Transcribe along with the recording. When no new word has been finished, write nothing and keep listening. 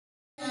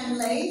I'm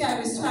late. I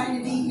was trying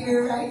to be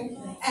here right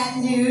at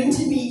noon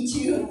to meet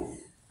you.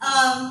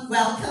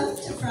 Welcome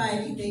to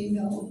Friday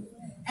Bingo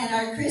and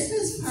our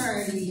Christmas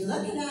party.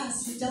 Look at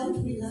us,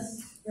 don't we look?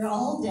 We're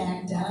all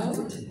decked out.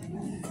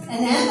 And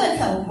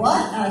Amica,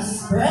 what a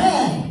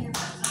spread!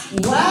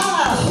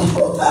 Wow!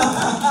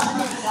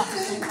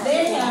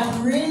 They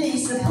have really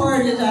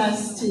supported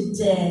us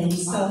today.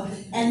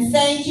 And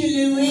thank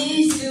you,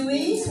 Louise.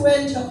 Louise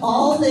went to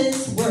all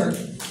this work.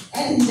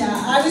 And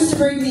I was to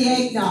bring the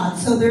eggnog.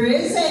 So there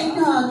is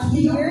eggnog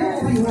here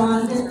if you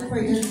want it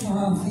for your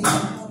coffee.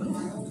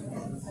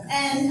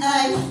 And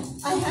I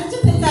had to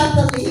pick up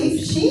a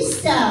leaf. She's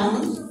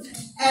down.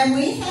 And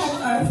we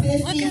had our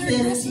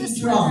 50-50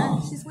 draw.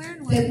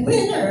 The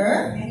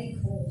winner,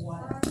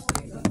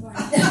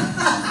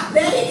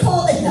 Betty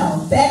Cole,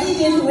 no, Betty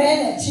didn't win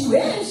it. She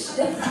wished.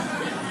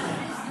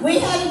 We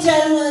had a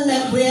gentleman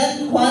that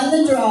won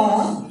the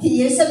draw.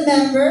 He is a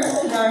member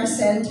at our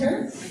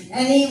center,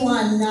 and he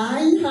won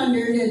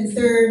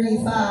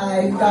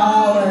 $935.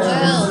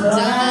 Well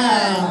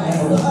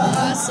done.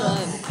 Awesome.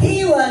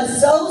 He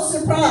was so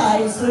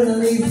surprised when the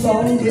leaf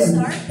phoned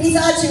him. He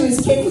thought she was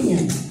kidding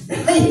him.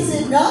 He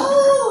said,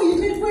 "No,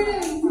 you did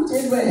win. You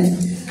did win."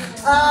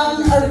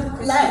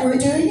 We're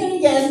doing it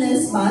again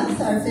this month,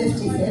 our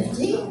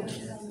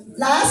 50-50.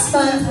 Last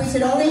month, we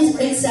could only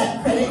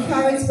accept credit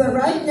cards, but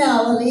right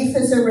now, a leaf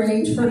is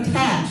arranged for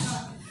cash.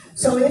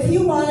 So if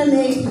you want to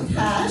make a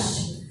cash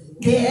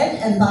bid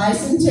and buy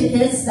some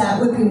tickets, that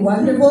would be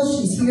wonderful.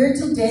 She's here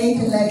today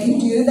to let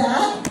you do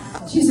that.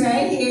 She's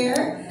right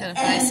here.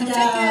 Buy some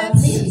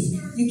tickets. Please,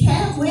 you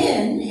can't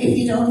win if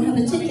you don't have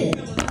a ticket.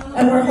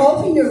 And we're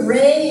hoping to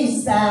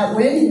raise that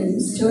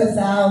winnings to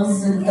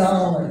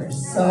 $1,000.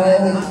 So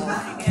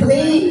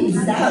please,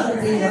 that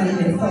would be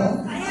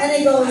wonderful. And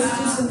it goes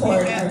to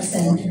support our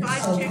center.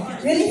 So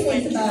really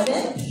think about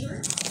it.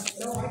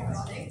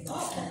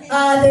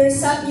 There's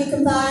something you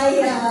can buy.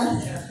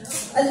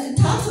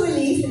 Talk to a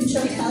leaf and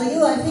she'll tell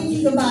you. I think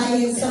you can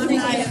buy something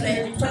like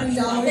 $20 to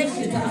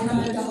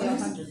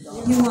 $25.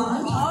 You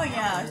want? Oh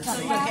yeah,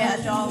 something like that.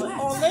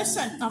 Oh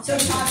listen. So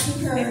talk to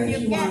her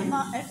if you want.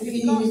 If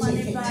you got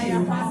money, buy a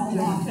home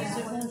because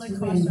it only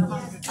costs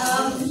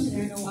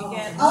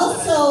 $100.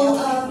 Also,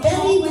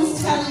 Betty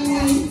was telling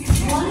me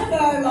one of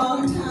our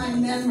longtime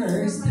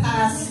members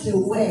passed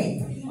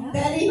away.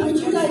 Betty, would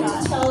you like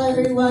to tell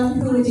everyone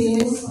who it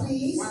is,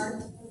 please?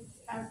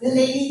 The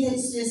lady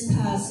that's just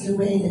passed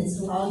away, that's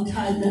a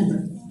longtime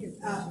member.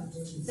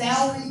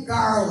 Valerie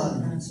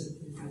Garland.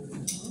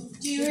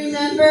 Do you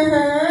remember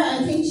her?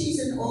 I think she's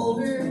an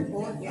older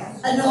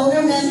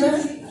member.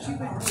 She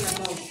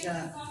would be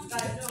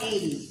about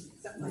 80.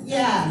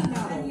 Yeah,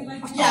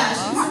 she's a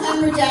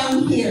member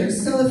down here.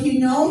 So if you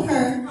know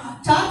her,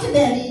 talk to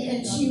Betty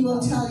and she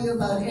will tell you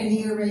about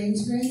any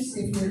arrangements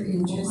if you're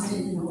interested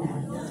in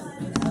that.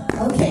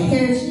 Okay,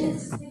 here she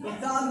is.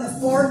 It's on the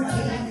 14th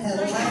at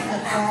 11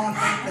 o'clock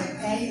at the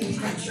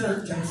Anglican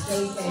Church on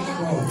State Bank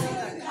Road.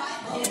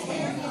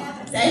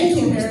 Thank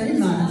you very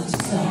much.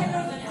 So,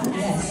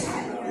 yes.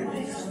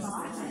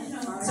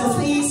 So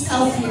please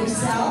help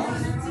yourself.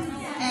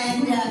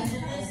 And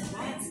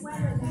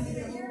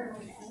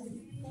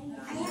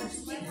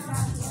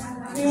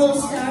we will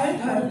start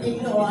our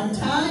bingo on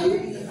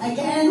time.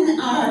 Again,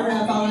 our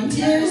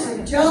volunteers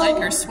are Joe. I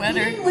like her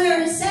sweater. He didn't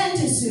wear a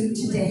Santa suit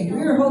today. We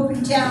were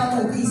hoping Joe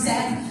would be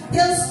Santa.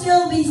 He'll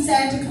still be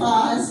Santa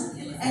Claus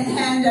and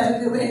hand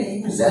out the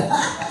winnings.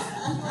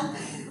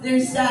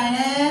 There's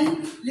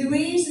Diane.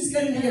 Louise is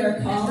going to be our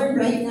caller.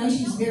 Right now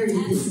she's very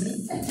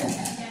busy.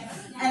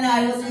 And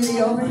I will do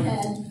the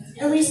overhead.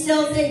 And we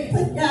still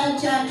put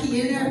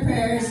Jackie in our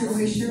prayers and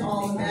wish her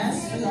all the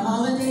best for the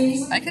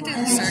holidays. I could do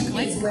the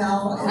circling.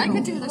 Well, I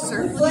could do the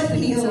circling. I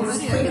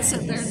could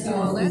sit there and do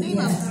all that.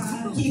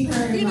 Keep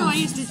her You know, I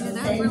used to do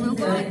that for a little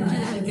bit. I can do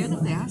that again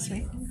if they ask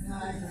me.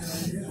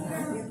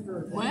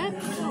 What?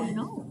 I don't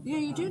know. Yeah,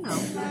 you do know.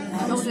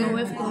 I don't know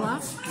if they'll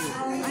ask you.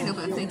 I know,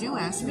 but if they do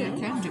ask me, I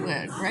can do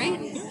it, right?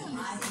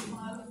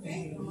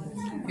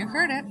 You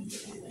heard it.